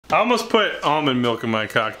I almost put almond milk in my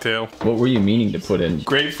cocktail. What were you meaning to put in?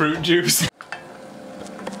 Grapefruit juice.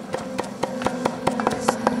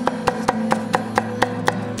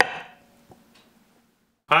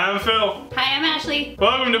 Hi, I'm Phil. Hi, I'm Ashley.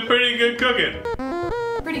 Welcome to Pretty Good Cooking.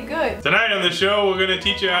 Pretty good. Tonight on the show, we're gonna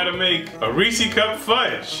teach you how to make a Reese cup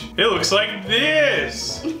fudge. It looks like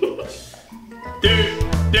this.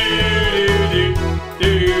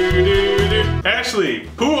 Ashley,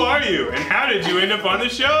 who are you and how did you end up on the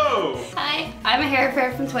show? Hi, I'm a hair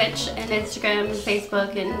repair from Twitch and Instagram,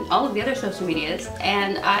 Facebook, and all of the other social medias.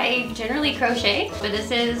 And I generally crochet, but this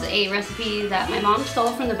is a recipe that my mom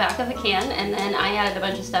stole from the back of a can, and then I added a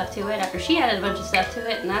bunch of stuff to it after she added a bunch of stuff to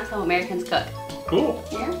it, and that's how Americans cook. Cool.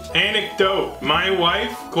 Yeah. Anecdote. My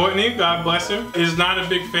wife, Courtney, God bless her, is not a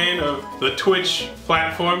big fan of the Twitch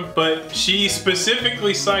platform, but she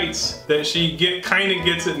specifically cites that she kind of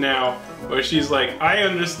gets it now, where she's like, I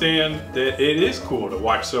understand that it is cool to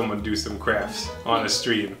watch someone do some crafts on a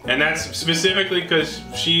stream. And that's specifically because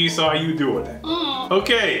she saw you doing it.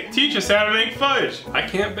 Okay, teach us how to make fudge. I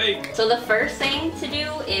can't bake. So the first thing to do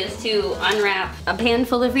is to unwrap a pan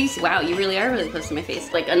full of Reese. Wow, you really are really close to my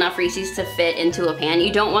face. Like enough Reese's to fit into a pan.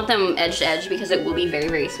 You don't want them edge to edge because it will be very,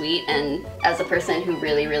 very sweet. And as a person who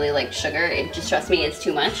really, really likes sugar, just trust me, it's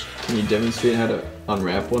too much. Can you demonstrate how to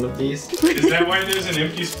unwrap one of these? Is that why there's an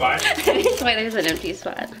empty spot? That's why there's an empty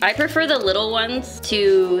spot. I prefer the little ones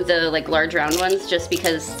to the like large round ones just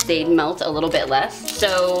because they melt a little bit less.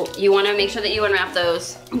 So you want to make sure that you unwrap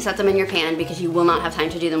those and set them in your pan because you will not have time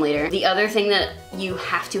to do them later. The other thing that you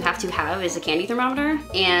have to have is a candy thermometer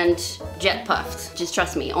and jet puffed. Just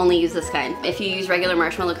trust me, only use this kind. If you use regular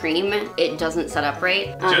marshmallow cream, it doesn't set up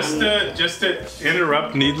right. Just to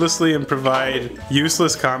interrupt needlessly and provide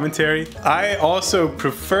useless commentary, I also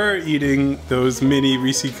prefer eating those mini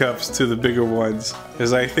Reese cups to the bigger ones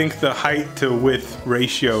because I think the height to width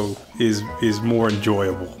ratio is more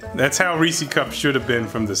enjoyable. That's how Reese cups should have been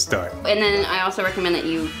from the start. And then I also recommend that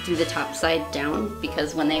you do the top side down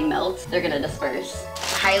because when they melt, they're gonna disperse.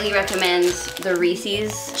 Highly recommend the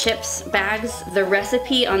Reese's chips bags. The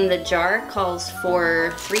recipe on the jar calls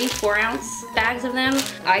for 3-4 ounce bags of them.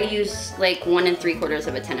 I use like 1 3/4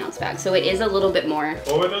 of a 10 ounce bag, so it is a little bit more.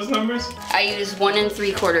 What were those numbers? I use 1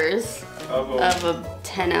 3/4 of a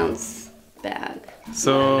 10 ounce bag.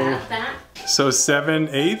 So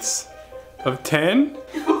 7/8 of 10?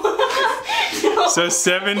 So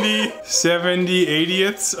 70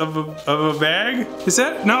 80ths of a bag? Is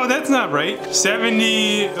that? No, that's not right.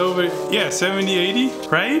 70 over, yeah, 70 80,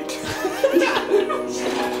 right?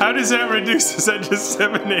 How does that reduce? Is that just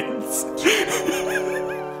 7/8?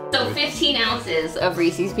 So 15 ounces of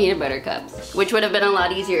Reese's peanut butter cups, which would have been a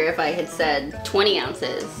lot easier if I had said 20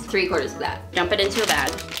 ounces, 3/4 of that. Dump it into a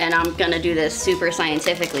bag, and I'm gonna do this super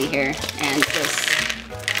scientifically here and just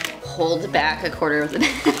hold back 1/4 of the bag.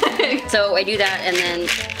 So I do that and then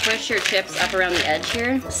push your chips up around the edge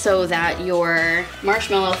here so that your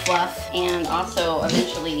marshmallow fluff and also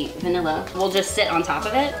eventually vanilla will just sit on top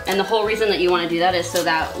of it. And the whole reason that you want to do that is so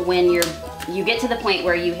that when you get to the point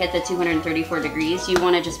where you hit the 234 degrees, you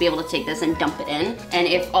want to just be able to take this and dump it in. And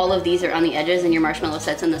if all of these are on the edges and your marshmallow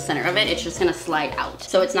sits in the center of it, it's just gonna slide out.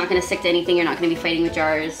 So it's not gonna stick to anything, you're not gonna be fighting with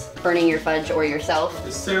jars, burning your fudge or yourself.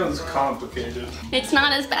 This sounds complicated. It's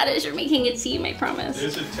not as bad as you're making it seem, I promise.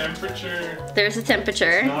 There's a temperature. There's a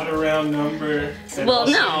temperature. Not a round number. And well,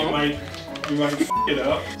 also no. You might f it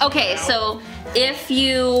up. Okay, so if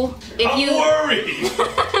you worry.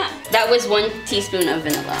 that was 1 teaspoon of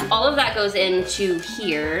vanilla. All of that goes into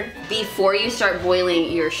here before you start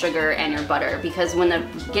boiling your sugar and your butter, because when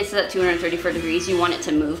it gets to that 234 degrees, you want it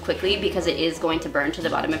to move quickly because it is going to burn to the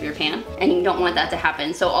bottom of your pan, and you don't want that to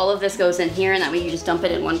happen. So all of this goes in here, and that way you just dump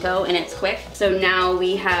it in one go, and it's quick. So now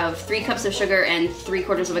we have 3 cups of sugar and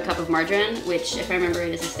 3/4 of a cup of margarine, which, if I remember,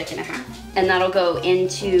 it is a stick and a half. And that'll go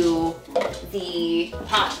into the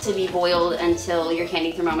pot to be boiled until your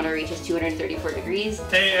candy thermometer reaches 234 degrees.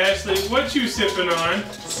 Hey Ashley, what you sipping on?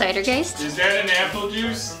 Cider Geist? Is that an apple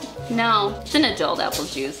juice? No, it's an adult apple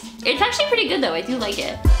juice. It's actually pretty good though, I do like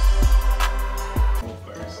it.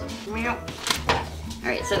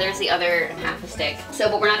 Alright, so there's the other half a stick. So,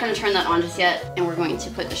 but we're not gonna turn that on just yet, and we're going to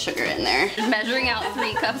put the sugar in there. Just measuring out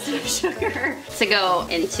 3 cups of sugar to go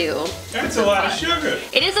into. That's a lot of sugar.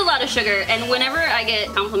 It is a lot of sugar, and whenever I get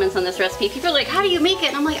compliments on this recipe, people are like, how do you make it?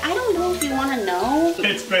 And I'm like, I don't know if you wanna know.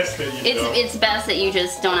 It's best that you don't. It's best that you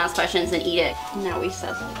just don't ask questions and eat it. Now we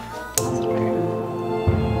set.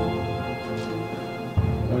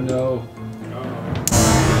 Oh no.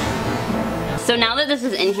 So So now that this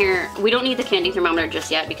is in here, we don't need the candy thermometer just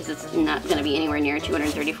yet because it's not gonna be anywhere near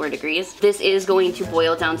 234 degrees. This is going to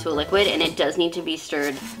boil down to a liquid and it does need to be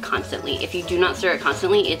stirred constantly. If you do not stir it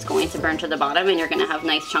constantly, it's going to burn to the bottom and you're gonna have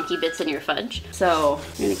nice chunky bits in your fudge. So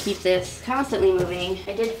I'm gonna keep this constantly moving.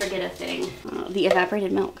 I did forget a thing, the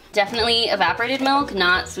evaporated milk. Definitely evaporated milk,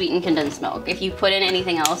 not sweetened condensed milk. If you put in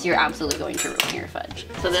anything else, you're absolutely going to ruin your fudge.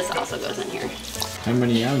 So this also goes in here. How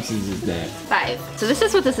many ounces is that? 5. So this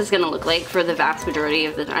is what this is gonna look like for the vast majority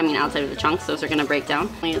of the, outside of the chunks, those are gonna break down.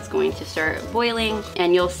 It's going to start boiling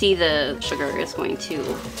and you'll see the sugar is going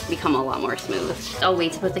to become a lot more smooth. I'll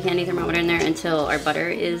wait to put the candy thermometer in there until our butter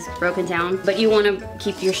is broken down. But you wanna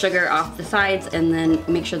keep your sugar off the sides and then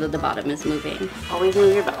make sure that the bottom is moving. Always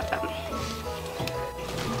move your bottom.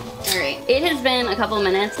 All right, it has been a couple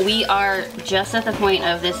minutes. We are just at the point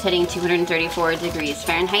of this hitting 234 degrees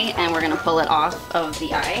Fahrenheit and we're gonna pull it off of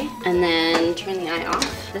the eye and then turn the eye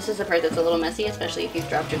off. This is the part that's a little messy, especially if you've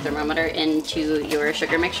dropped your thermometer into your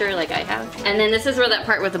sugar mixture like I have. And then this is where that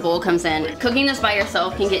part with the bowl comes in. Cooking this by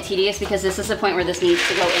yourself can get tedious because this is the point where this needs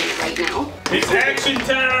to go in right now. It's action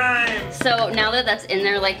time! So now that that's in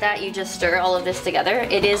there like that, you just stir all of this together.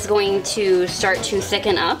 It is going to start to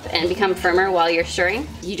thicken up and become firmer while you're stirring.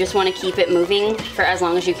 You just want to keep it moving for as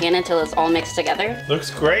long as you can until it's all mixed together.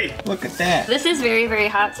 Looks great. Look at that. This is very, very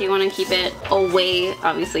hot, so you want to keep it away,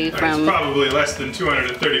 obviously, from... It's probably less than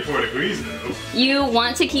 234 degrees though. You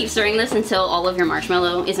want to keep stirring this until all of your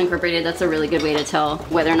marshmallow is incorporated. That's a really good way to tell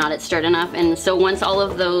whether or not it's stirred enough. And so once all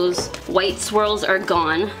of those white swirls are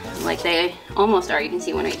gone, like they almost are, you can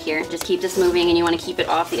see one right here, just keep this moving and you want to keep it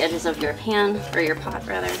off the edges of your pan, or your pot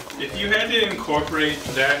rather. If you had to incorporate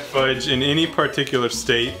that fudge in any particular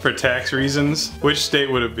state for tax reasons, which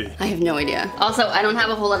state would it be? I have no idea. Also, I don't have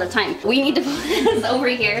a whole lot of time. We need to put this over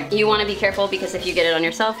here. You want to be careful because if you get it on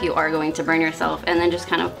yourself, you are going to burn yourself, and then just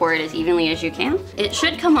kind of pour it as evenly as you can. It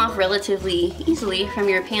should come off relatively easily from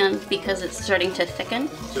your pan because it's starting to thicken.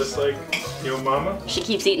 Just like your mama? She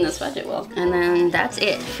keeps eating this fudge, it will. And then that's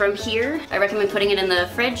it. From here, I recommend putting it in the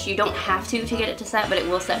fridge. You don't have to get it to set, but it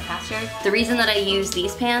will set faster. The reason that I use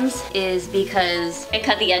these pans is because I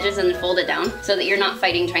cut the edges and fold it down so that you're not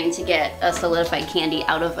fighting trying to get a solidified candy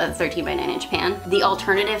out of a 13 by 9 inch pan. The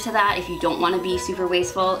alternative to that, if you don't want to be super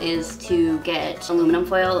wasteful, is to get aluminum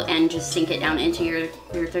foil and just sink it down into your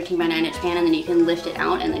 13 by 9 inch pan, and then you can lift it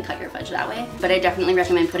out and then cut your fudge that way. But I definitely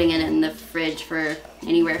recommend putting it in the fridge for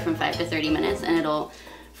anywhere from 5 to 30 minutes and it'll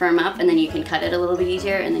firm up, and then you can cut it a little bit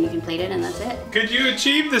easier, and then you can plate it, and that's it. Could you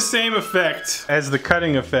achieve the same effect as the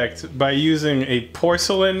cutting effect by using a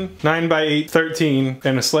porcelain 9x8 13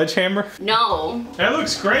 and a sledgehammer? No. That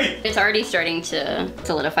looks great. It's already starting to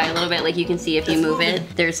solidify a little bit. Like you can see if you move it,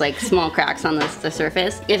 there's like small cracks on the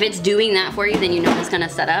surface. If it's doing that for you, then you know it's gonna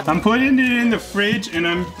set up. I'm putting it in the fridge and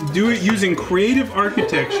I'm using creative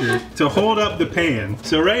architecture to hold up the pan.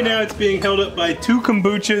 So right now it's being held up by 2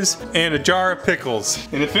 kombuchas and a jar of pickles.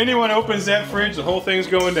 And if anyone opens that fridge, the whole thing's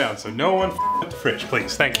going down. So no one with the fridge,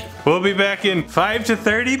 please. Thank you. We'll be back in 5 to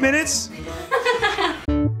 30 minutes.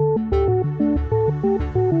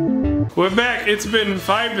 We're back. It's been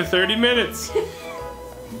 5 to 30 minutes.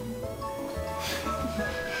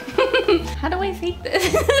 How do I fake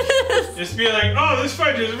this? Just be like, oh, this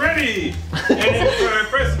fudge is ready. And then for our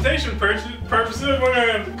presentation purposes, we're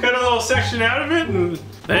gonna cut a little section out of it, and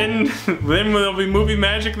then there'll be movie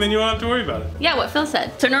magic, and then you won't have to worry about it. Yeah, what Phil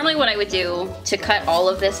said. So normally what I would do to cut all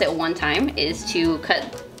of this at one time is to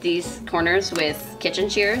cut these corners with kitchen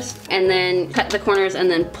shears and then cut the corners and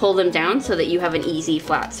then pull them down so that you have an easy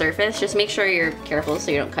flat surface. Just make sure you're careful so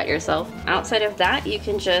you don't cut yourself. Outside of that, you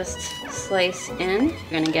can just slice in.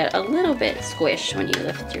 You're gonna get a little bit squish when you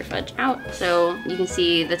lift your fudge out. So you can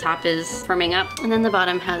see the top is firming up and then the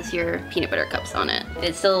bottom has your peanut butter cups on it.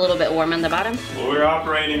 It's still a little bit warm on the bottom. Well, we're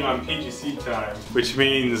operating on PGC time, which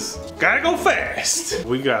means gotta go fast.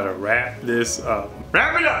 We gotta wrap this up.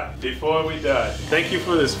 Wrap it up before we die. Thank you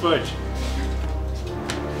for this fudge.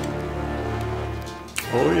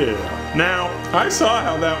 Oh yeah. Now, I saw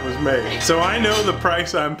how that was made, so I know the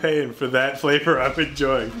price I'm paying for that flavor I'm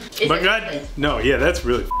enjoying. But God, no, yeah, that's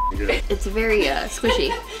really good. It's very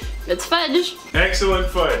squishy. It's fudge. Excellent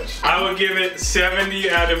fudge. I would give it 70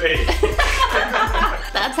 out of 8.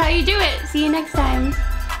 That's how you do it. See you next time.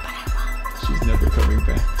 She's never coming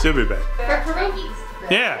back. She'll be back. For pierogies.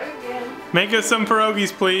 Yeah. Make us some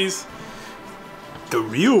pierogies, please. The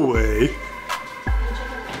real way.